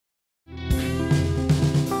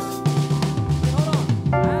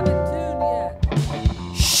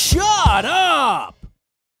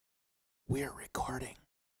We're recording.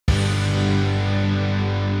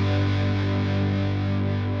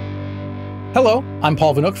 Hello, I'm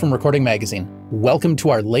Paul Vnuk from Recording Magazine. Welcome to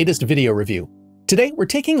our latest video review. Today, we're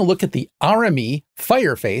taking a look at the RME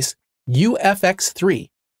Fireface UFX III,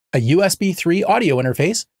 a USB 3 audio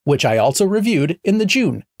interface, which I also reviewed in the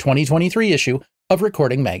June 2023 issue of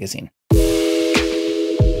Recording Magazine.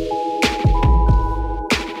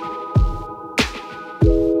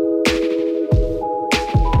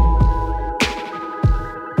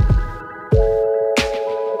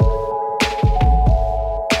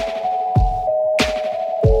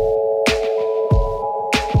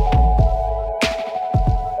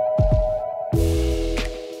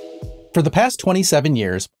 For the past 27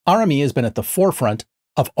 years, RME has been at the forefront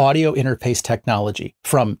of audio interface technology,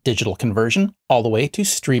 from digital conversion all the way to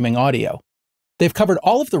streaming audio. They've covered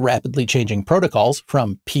all of the rapidly changing protocols,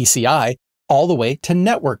 from PCI all the way to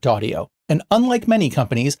networked audio, and unlike many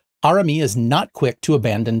companies, RME is not quick to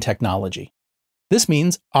abandon technology. This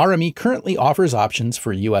means RME currently offers options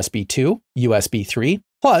for USB 2, USB 3,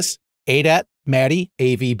 plus ADAT, MADI,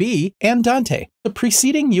 AVB, and Dante. The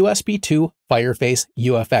preceding USB 2 Fireface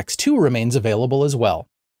UFX II remains available as well.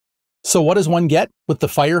 So what does one get with the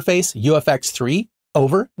Fireface UFX III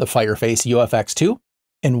over the Fireface UFX II?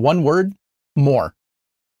 In one word, more.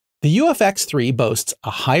 The UFX III boasts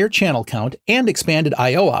a higher channel count and expanded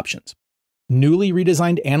I/O options, newly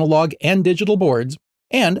redesigned analog and digital boards,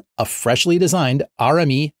 and a freshly designed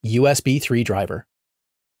RME USB 3 driver.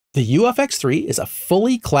 The UFX III is a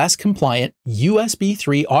fully class-compliant USB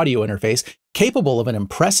 3 audio interface capable of an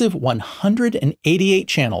impressive 188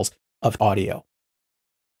 channels of audio.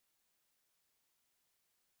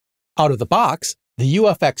 Out of the box, the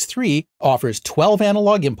UFX III offers 12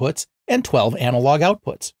 analog inputs and 12 analog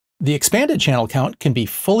outputs. The expanded channel count can be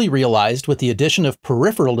fully realized with the addition of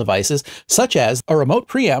peripheral devices such as a remote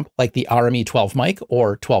preamp like the RME 12 mic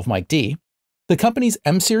or 12 mic D, the company's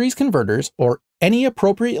M-series converters, or any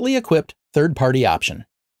appropriately equipped third-party option.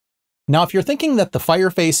 Now, if you're thinking that the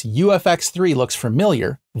Fireface UFX III looks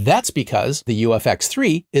familiar, that's because the UFX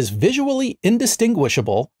III is visually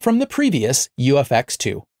indistinguishable from the previous UFX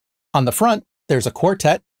II. On the front, there's a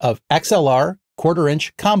quartet of XLR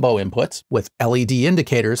quarter-inch combo inputs with LED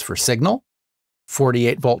indicators for signal,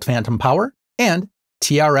 48-volt phantom power, and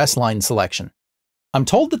TRS line selection. I'm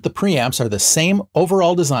told that the preamps are the same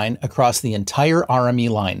overall design across the entire RME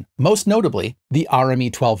line, most notably the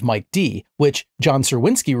RME 12 mic D, which John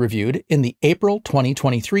Serwinski reviewed in the April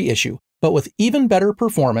 2023 issue, but with even better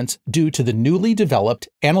performance due to the newly developed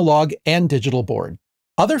analog and digital board.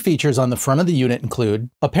 Other features on the front of the unit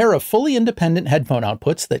include a pair of fully independent headphone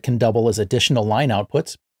outputs that can double as additional line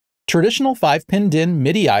outputs, traditional 5-pin DIN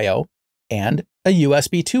MIDI I/O, and a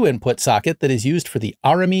USB 2 input socket that is used for the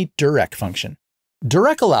RME Direct function.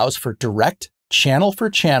 Direct allows for direct,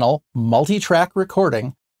 channel-for-channel, multi-track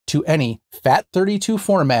recording to any FAT32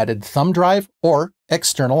 formatted thumb drive or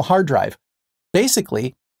external hard drive.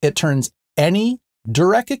 Basically, it turns any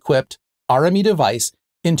direct-equipped RME device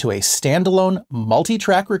into a standalone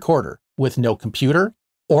multi-track recorder with no computer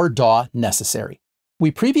or DAW necessary.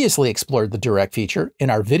 We previously explored the direct feature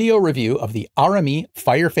in our video review of the RME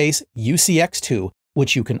Fireface UCX2,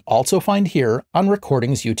 which you can also find here on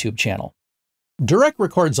Recording's YouTube channel. Direct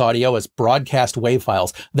records audio as broadcast wave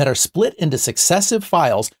files that are split into successive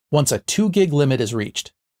files once a 2 gig limit is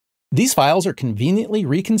reached. These files are conveniently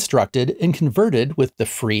reconstructed and converted with the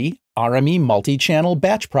free RME multi-channel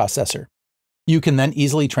batch processor. You can then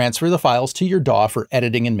easily transfer the files to your DAW for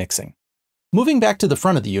editing and mixing. Moving back to the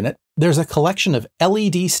front of the unit, there's a collection of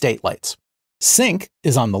LED state lights. Sync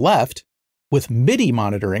is on the left, with MIDI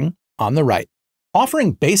monitoring on the right.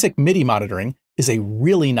 Offering basic MIDI monitoring is a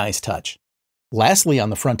really nice touch. Lastly, on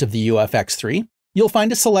the front of the UFX III, you'll find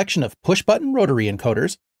a selection of push-button rotary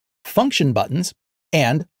encoders, function buttons,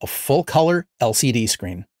 and a full-color LCD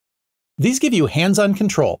screen. These give you hands-on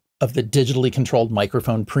control of the digitally controlled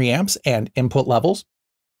microphone preamps and input levels,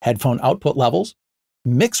 headphone output levels,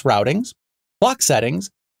 mix routings, clock settings,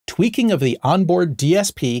 tweaking of the onboard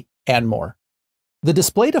DSP, and more. The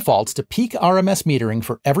display defaults to peak RMS metering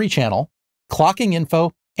for every channel, clocking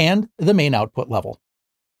info, and the main output level.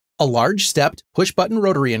 A large stepped push-button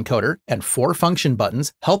rotary encoder and 4 function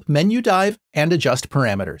buttons help menu dive and adjust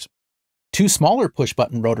parameters. 2 smaller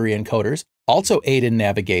push-button rotary encoders also aid in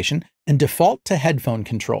navigation and default to headphone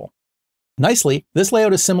control. Nicely, this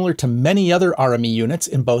layout is similar to many other RME units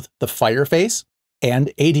in both the Fireface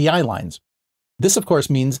and ADI lines. This, of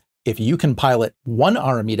course, means if you can pilot one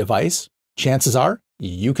RME device, chances are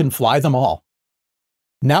you can fly them all.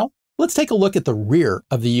 Now, let's take a look at the rear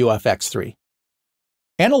of the UFX III.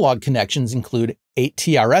 Analog connections include 8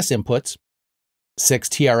 TRS inputs 6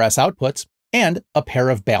 TRS outputs, and a pair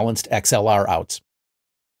of balanced XLR outs.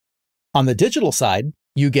 On the digital side,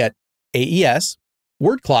 you get AES,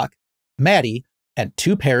 word clock, MADI, and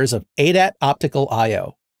 2 pairs of ADAT optical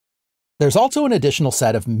I/O. There's also an additional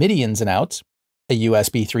set of MIDI ins and outs, a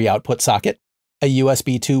USB 3 output socket, a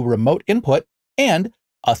USB 2 remote input, and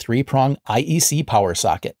a 3-prong IEC power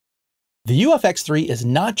socket. The UFX III is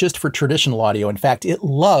not just for traditional audio, in fact, it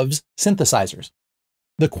loves synthesizers.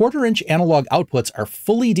 The 1/4-inch analog outputs are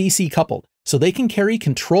fully DC coupled, so they can carry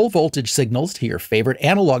control voltage signals to your favorite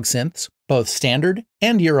analog synths, both standard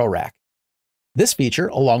and Eurorack. This feature,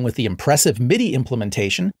 along with the impressive MIDI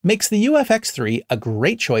implementation, makes the UFX III a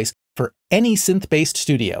great choice for any synth-based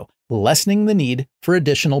studio, lessening the need for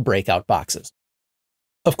additional breakout boxes.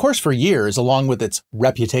 Of course, for years, along with its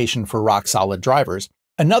reputation for rock-solid drivers,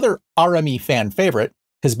 another RME fan favorite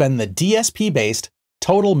has been the DSP-based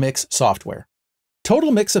Total Mix software.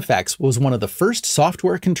 Total Mix Effects was one of the first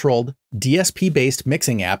software-controlled DSP-based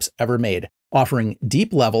mixing apps ever made, offering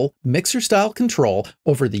deep-level, mixer-style control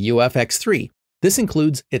over the UFX III. This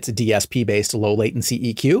includes its DSP-based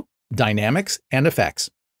low-latency EQ, dynamics, and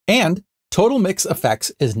effects. And Total Mix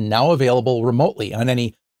Effects is now available remotely on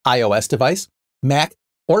any iOS device, Mac,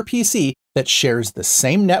 or PC that shares the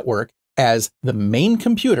same network as the main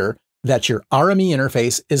computer that your RME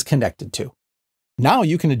interface is connected to. Now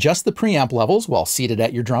you can adjust the preamp levels while seated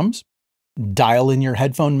at your drums, dial in your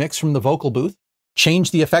headphone mix from the vocal booth,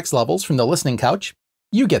 change the effects levels from the listening couch.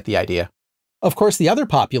 You get the idea. Of course, the other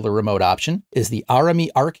popular remote option is the RME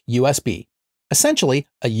Arc USB, essentially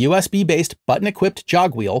a USB-based button-equipped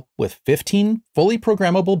jog wheel with 15 fully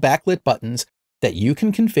programmable backlit buttons that you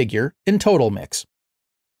can configure in Total Mix.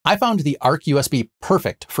 I found the Arc USB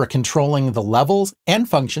perfect for controlling the levels and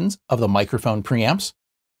functions of the microphone preamps,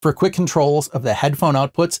 for quick controls of the headphone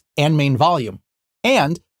outputs and main volume,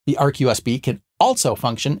 and the Arc USB can also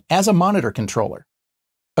function as a monitor controller.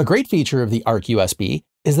 A great feature of the Arc USB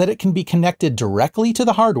is that it can be connected directly to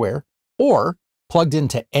the hardware or plugged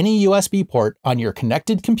into any USB port on your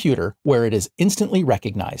connected computer where it is instantly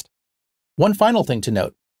recognized. One final thing to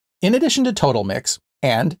note, in addition to Total Mix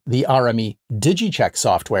and the RME DigiCheck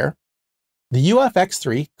software, the UFX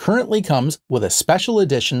III currently comes with a special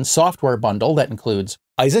edition software bundle that includes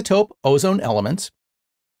Isotope Ozone Elements,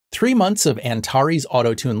 3 months of Antares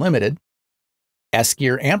Auto-Tune Limited,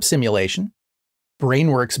 S-Gear Amp Simulation,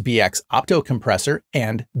 Brainworks BX Opto Compressor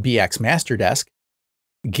and BX Master Desk,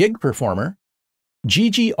 Gig Performer,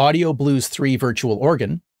 GG Audio Blues 3 Virtual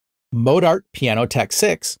Organ, Modart Piano Tech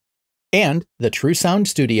 6, and the True Sound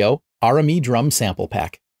Studio RME Drum Sample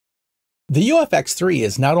Pack. The UFX III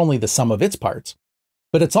is not only the sum of its parts,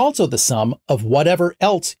 but it's also the sum of whatever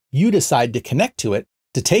else you decide to connect to it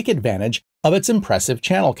to take advantage of its impressive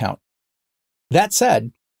channel count. That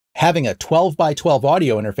said, having a 12x12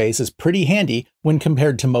 audio interface is pretty handy when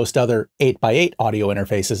compared to most other 8x8 audio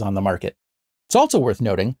interfaces on the market. It's also worth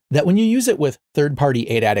noting that when you use it with third-party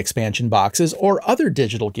ADAT expansion boxes or other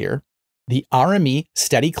digital gear, the RME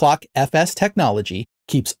Steady Clock FS technology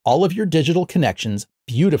keeps all of your digital connections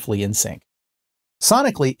beautifully in sync.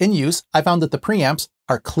 Sonically, in use, I found that the preamps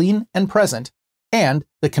are clean and present, and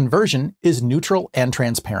the conversion is neutral and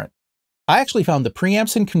transparent. I actually found the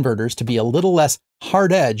preamps and converters to be a little less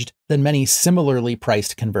hard-edged than many similarly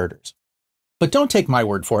priced converters. But don't take my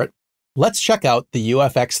word for it. Let's check out the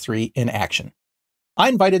UFX III in action. I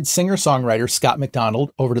invited singer-songwriter Scott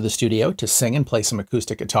McDonald over to the studio to sing and play some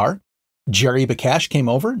acoustic guitar. Jerry Bakash came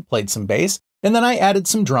over and played some bass, and then I added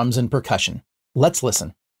some drums and percussion. Let's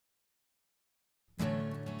listen.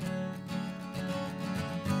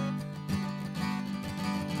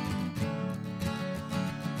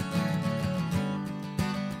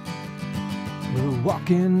 We're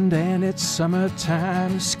walking and it's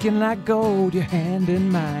summertime, skin like gold, your hand in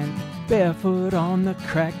mine, barefoot on the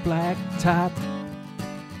cracked black top.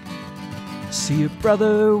 See your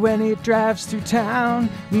brother when he drives through town,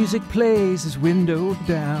 music plays, his window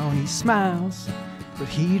down, he smiles, but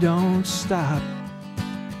he don't stop.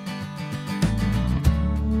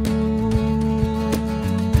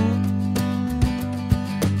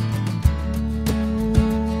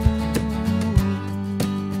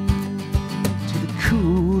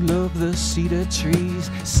 The cedar trees,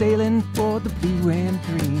 sailing for the blue and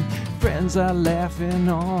green. Friends are laughing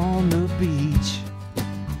on the beach.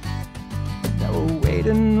 Now we're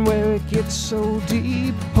waiting where it gets so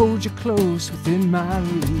deep. Hold you close within my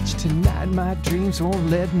reach. Tonight my dreams won't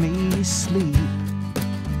let me sleep.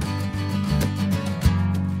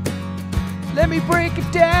 Let me break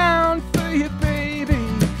it down for you, baby.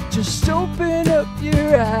 Just open up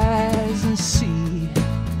your eyes and see.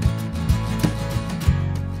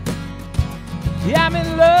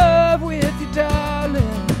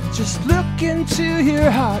 look into your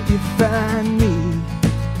heart, you find me.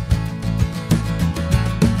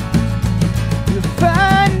 You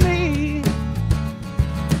find me.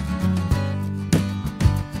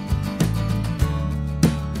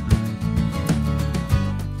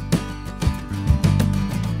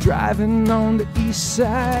 Driving on the east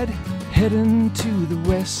side, heading to the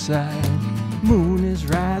west side. Moon is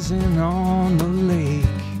rising on the lake.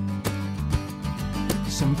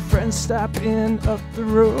 Some friends stop in up the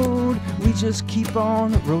road. We just keep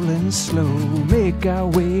on rolling slow. Make our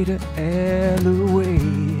way to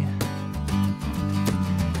Alloway.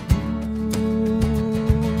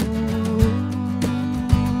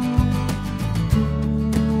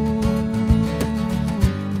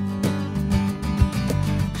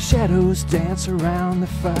 Shadows dance around the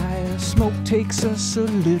fire. Smoke takes us a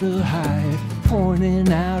little higher,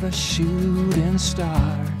 pointing out a shooting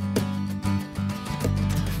star.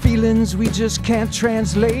 Feelings we just can't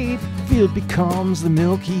translate. Field becomes the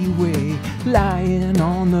Milky Way, lying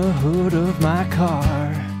on the hood of my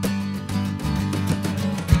car.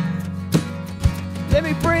 Let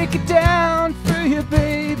me break it down for you,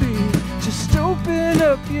 baby. Just open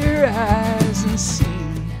up your eyes and see.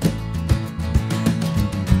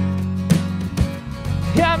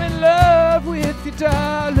 I'm in love with you,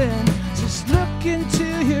 darling. Just look into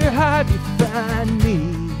your heart, you find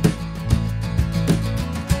me.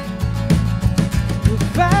 You'll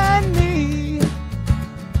find me.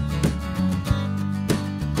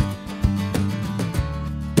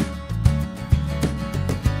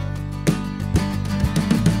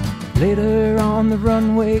 Later on the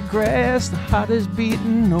runway grass, the heart is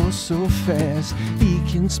beating oh so fast.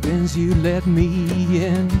 Beacon spins, you let me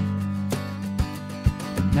in.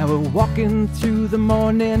 Now we're walking through the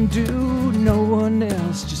morning dew, no one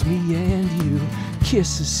else, just me and you.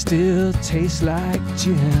 Kisses still taste like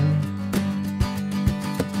gin.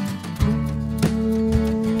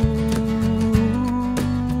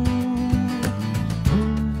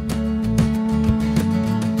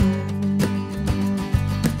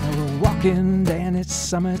 Now we're walking and it's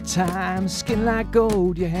summertime, skin like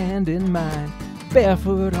gold, your hand in mine,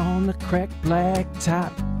 barefoot on the cracked black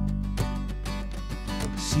top.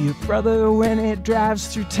 See your brother when he drives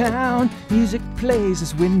through town. Music plays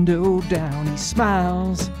his window down. He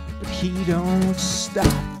smiles, but he don't stop.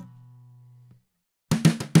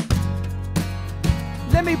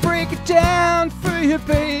 Let me break it down for you,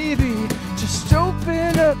 baby. Just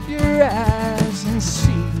open up your eyes and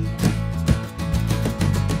see.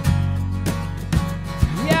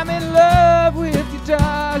 Yeah, I'm in love with you,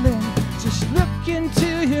 darling. Just look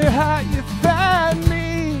into your heart, you find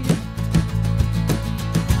me.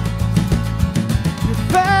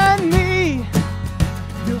 Find me,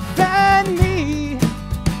 you'll find me,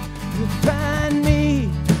 you'll find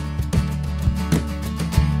me,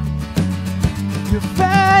 you'll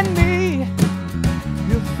find me,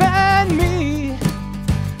 you'll find me,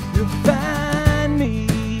 you'll find me.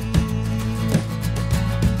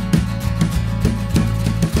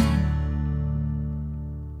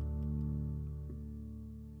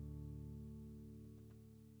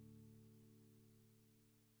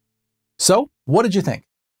 So, what did you think?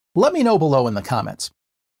 Let me know below in the comments.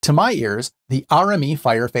 To my ears, the RME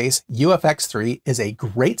Fireface UFX III is a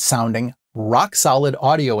great sounding, rock-solid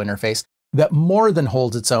audio interface that more than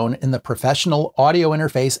holds its own in the professional audio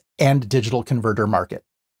interface and digital converter market.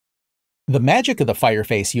 The magic of the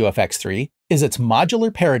Fireface UFX III is its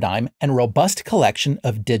modular paradigm and robust collection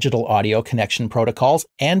of digital audio connection protocols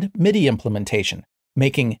and MIDI implementation,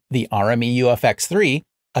 making the RME UFX III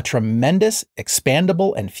a tremendous,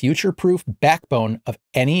 expandable, and future-proof backbone of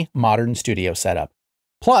any modern studio setup.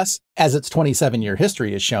 Plus, as its 27-year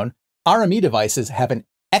history has shown, RME devices have an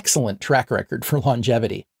excellent track record for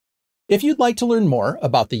longevity. If you'd like to learn more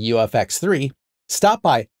about the UFX III, stop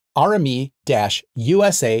by rme-usa.com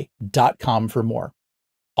for more.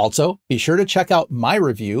 Also, be sure to check out my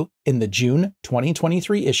review in the June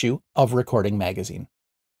 2023 issue of Recording Magazine.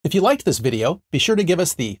 If you liked this video, be sure to give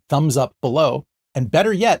us the thumbs up below, and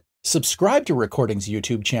better yet, subscribe to Recording's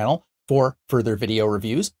YouTube channel for further video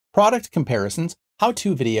reviews, product comparisons,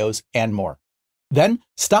 how-to videos, and more. Then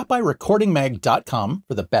stop by recordingmag.com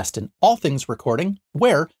for the best in all things recording,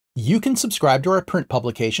 where you can subscribe to our print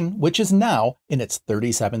publication, which is now in its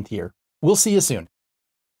 37th year. We'll see you soon.